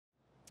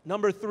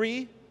Number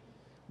 3,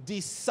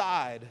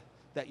 decide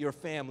that your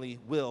family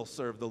will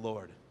serve the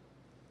Lord.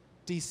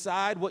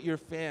 Decide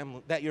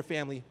that your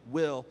family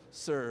will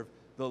serve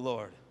the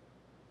Lord.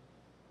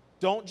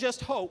 Don't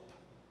just hope.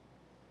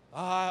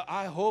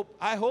 I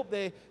hope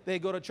they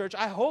go to church.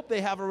 I hope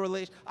they have a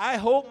relation. I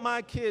hope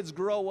my kids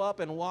grow up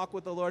and walk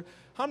with the Lord.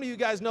 How many of you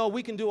guys know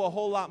we can do a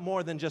whole lot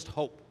more than just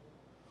hope?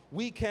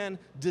 We can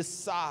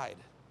decide.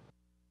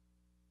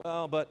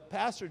 Well, but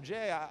Pastor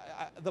Jay,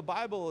 the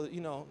Bible,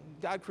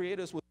 God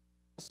created us with,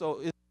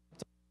 so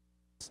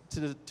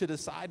to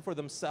decide for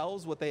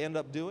themselves what they end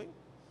up doing.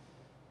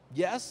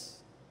 Yes,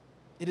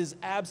 it is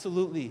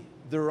absolutely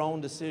their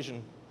own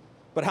decision.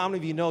 But how many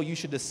of you know you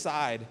should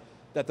decide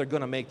that they're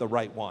going to make the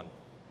right one?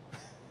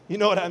 You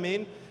know what I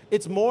mean?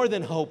 It's more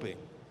than hoping.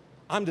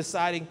 I'm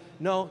deciding,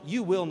 no,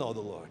 you will know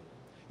the Lord.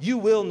 You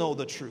will know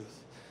the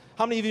truth.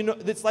 How many of you know,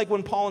 it's like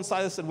when Paul and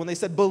Silas said, when they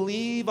said,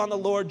 believe on the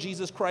Lord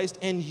Jesus Christ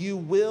and you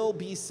will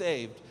be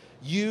saved,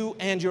 you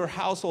and your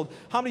household.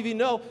 How many of you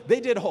know they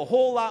did a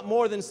whole lot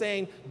more than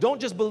saying, don't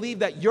just believe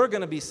that you're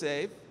going to be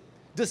saved.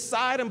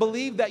 Decide and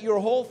believe that your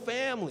whole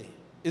family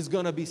is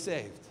going to be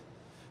saved.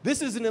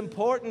 This is an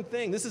important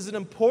thing. This is an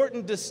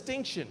important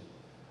distinction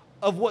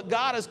of what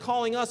God is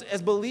calling us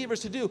as believers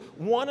to do.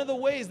 One of the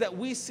ways that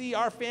we see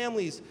our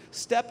families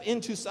step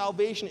into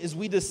salvation is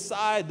we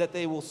decide that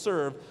they will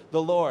serve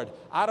the Lord.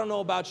 I don't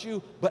know about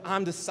you, but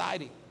I'm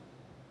deciding.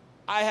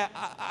 I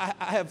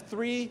have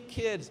 3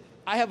 kids.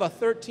 I have a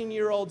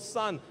 13-year-old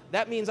son.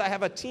 That means I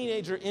have a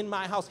teenager in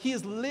my house. He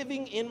is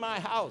living in my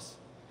house,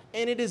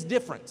 and it is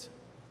different.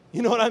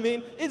 You know what I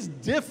mean? It's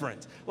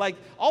different. Like,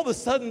 all of a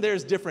sudden,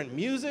 there's different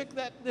music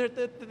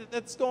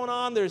that's going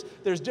on. There's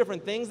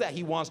different things that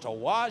he wants to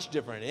watch,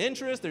 different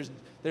interests.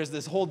 There's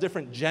this whole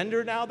different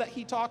gender now that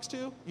he talks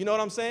to. You know what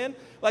I'm saying?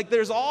 Like,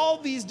 there's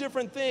all these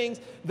different things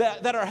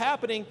that are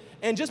happening.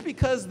 And just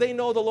because they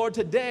know the Lord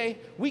today,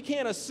 we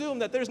can't assume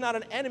that there's not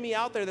an enemy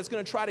out there that's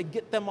going to try to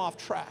get them off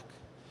track.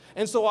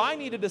 And so I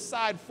need to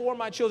decide for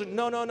my children,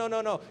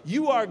 no.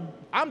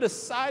 I'm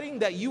deciding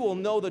that you will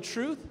know the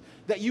truth,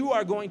 that you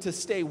are going to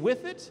stay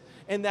with it,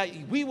 and that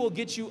we will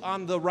get you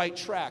on the right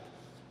track.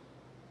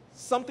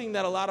 Something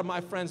that a lot of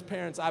my friends'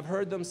 parents, I've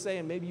heard them say,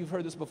 and maybe you've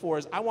heard this before,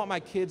 is I want my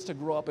kids to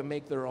grow up and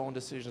make their own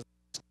decisions.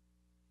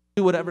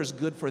 Do whatever's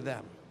good for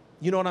them.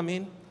 You know what I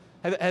mean?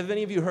 Have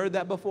any of you heard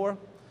that before?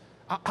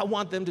 I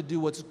want them to do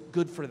what's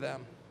good for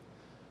them.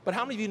 But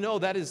how many of you know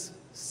that is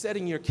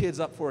setting your kids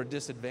up for a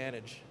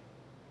disadvantage?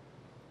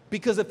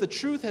 Because if the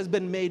truth has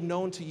been made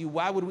known to you,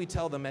 why would we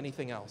tell them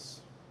anything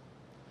else?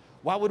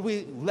 Why would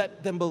we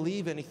let them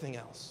believe anything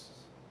else?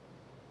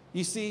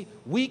 You see,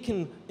 we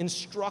can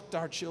instruct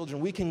our children.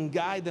 We can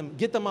guide them,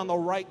 get them on the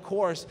right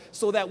course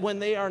so that when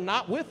they are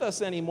not with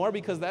us anymore,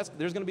 because there's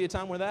going to be a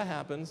time where that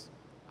happens.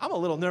 I'm a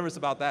little nervous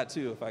about that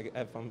too,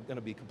 if I'm going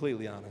to be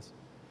completely honest.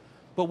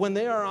 But when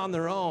they are on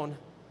their own,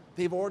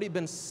 they've already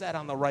been set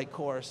on the right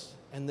course,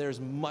 and there's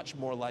much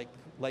more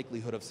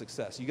likelihood of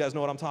success. You guys know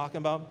what I'm talking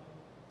about?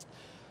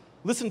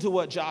 Listen to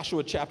what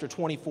Joshua chapter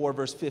 24,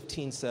 verse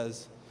 15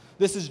 says.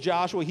 This is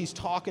Joshua. He's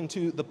talking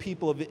to the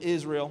people of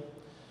Israel.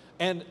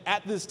 And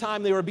at this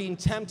time, they were being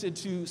tempted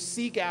to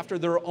seek after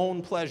their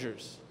own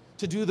pleasures,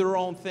 to do their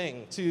own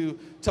thing, to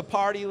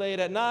party late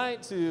at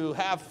night, to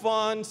have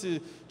fun, to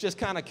just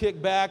kind of kick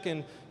back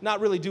and not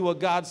really do what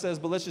God says,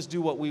 but let's just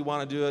do what we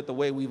want to do it, the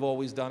way we've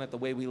always done it, the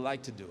way we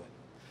like to do it.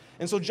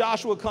 And so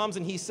Joshua comes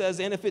and he says,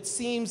 and if it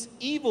seems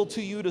evil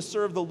to you to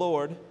serve the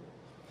Lord,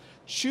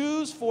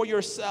 choose for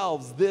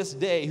yourselves this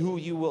day who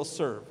you will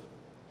serve,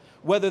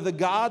 whether the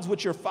gods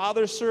which your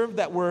fathers served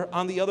that were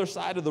on the other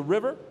side of the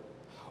river,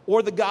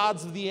 or the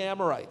gods of the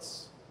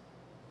Amorites,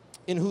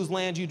 in whose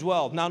land you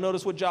dwelled. Now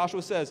notice what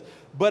Joshua says.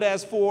 But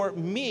as for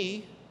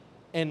me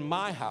and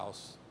my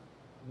house,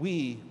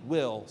 we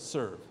will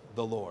serve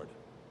the Lord.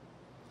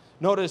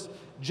 Notice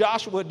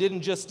Joshua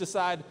didn't just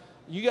decide,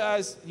 you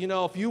guys,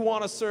 if you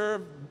want to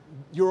serve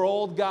your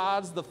old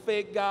gods, the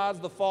fake gods,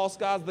 the false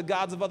gods, the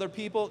gods of other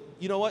people,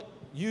 you know what?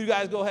 You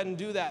guys go ahead and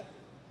do that.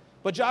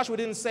 But Joshua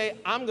didn't say,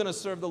 I'm going to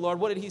serve the Lord.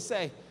 What did he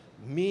say?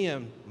 Me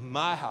and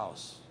my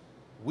house,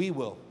 we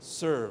will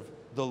serve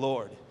the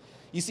Lord.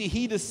 You see,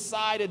 he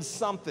decided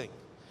something.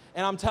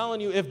 And I'm telling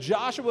you, if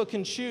Joshua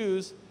can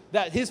choose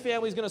that his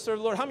family is going to serve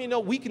the Lord, how many know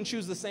we can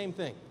choose the same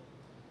thing?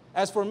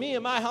 As for me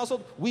and my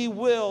household, we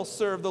will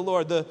serve the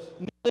Lord. The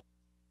New Living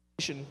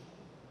Translation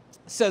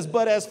says,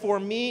 but as for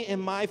me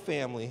and my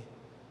family,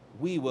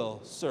 we will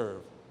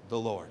serve the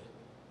Lord.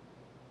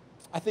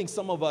 I think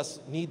some of us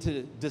need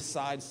to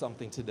decide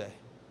something today.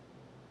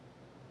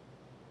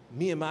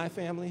 Me and my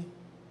family,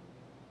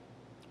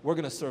 we're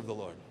going to serve the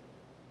Lord.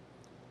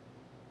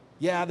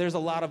 Yeah, there's a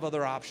lot of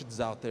other options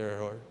out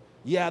there, or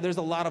yeah, there's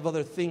a lot of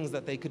other things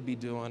that they could be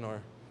doing, or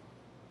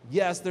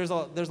yes, there's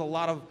a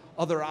lot of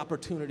other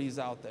opportunities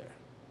out there.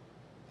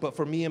 But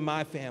for me and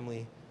my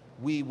family,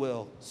 we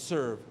will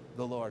serve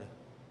the Lord.